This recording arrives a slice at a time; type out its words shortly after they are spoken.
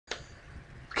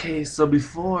Okay, so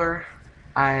before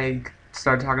I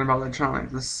start talking about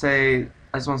electronics, I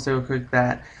just want to say real quick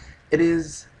that it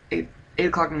is 8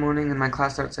 o'clock in the morning and my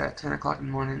class starts at 10 o'clock in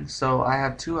the morning, so I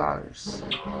have 2 hours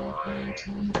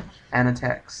and a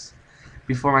text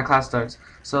before my class starts.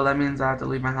 So that means I have to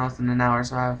leave my house in an hour,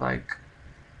 so I have like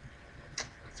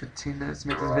 15 minutes to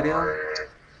make this video.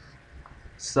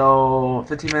 So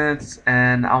 15 minutes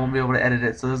and I won't be able to edit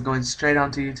it, so this is going straight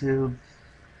onto YouTube.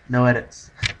 No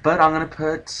edits. But I'm gonna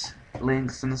put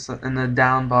links in the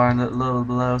down bar and the little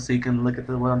below so you can look at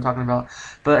what I'm talking about.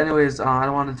 But anyways, I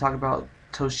want to talk about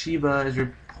Toshiba is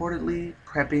reportedly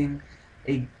prepping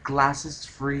a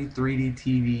glasses-free 3D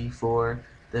TV for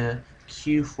the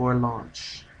Q4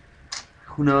 launch.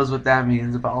 Who knows what that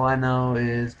means? But all I know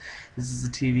is this is a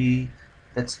TV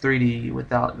that's 3D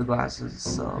without the glasses.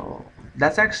 So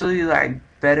that's actually like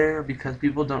better because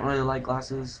people don't really like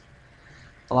glasses.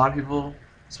 A lot of people,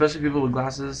 especially people with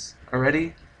glasses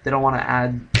already, they don't want to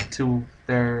add to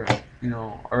their,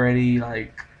 already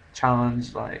like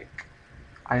challenged like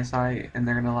eyesight, and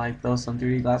they're gonna like throw some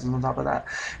 3D glasses on top of that.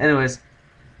 Anyways,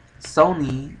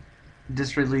 Sony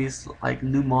just released like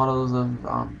new models of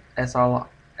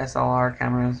SLR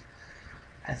cameras.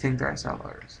 I think they're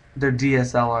SLRs. They're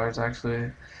DSLRs actually,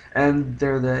 and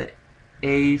they're the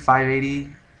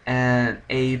A580 and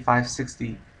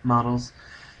A560 models.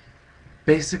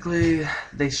 Basically,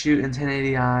 they shoot in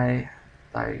 1080i,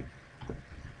 like,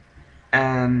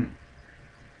 and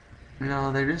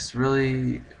they're just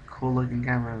really cool looking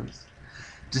cameras.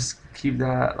 Just keep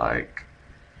that, like,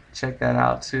 check that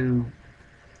out too.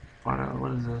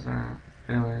 What is this?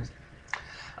 Anyways,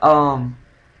 um,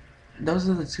 those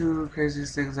are the two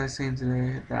craziest things I seen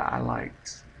today that I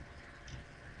liked.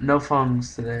 No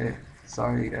phones today.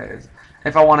 Sorry, guys.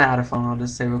 If I want to add a phone, I'll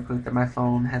just say real quick that my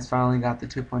phone has finally got the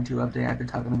 2.2 update I've been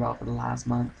talking about for the last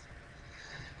month.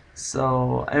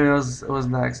 So, I mean, it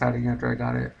wasn't that exciting after I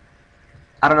got it.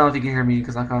 I don't know if you can hear me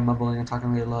because I'm kind of mumbling and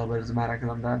talking really low, but it doesn't matter because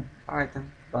I'm done. Alright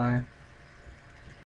then, bye.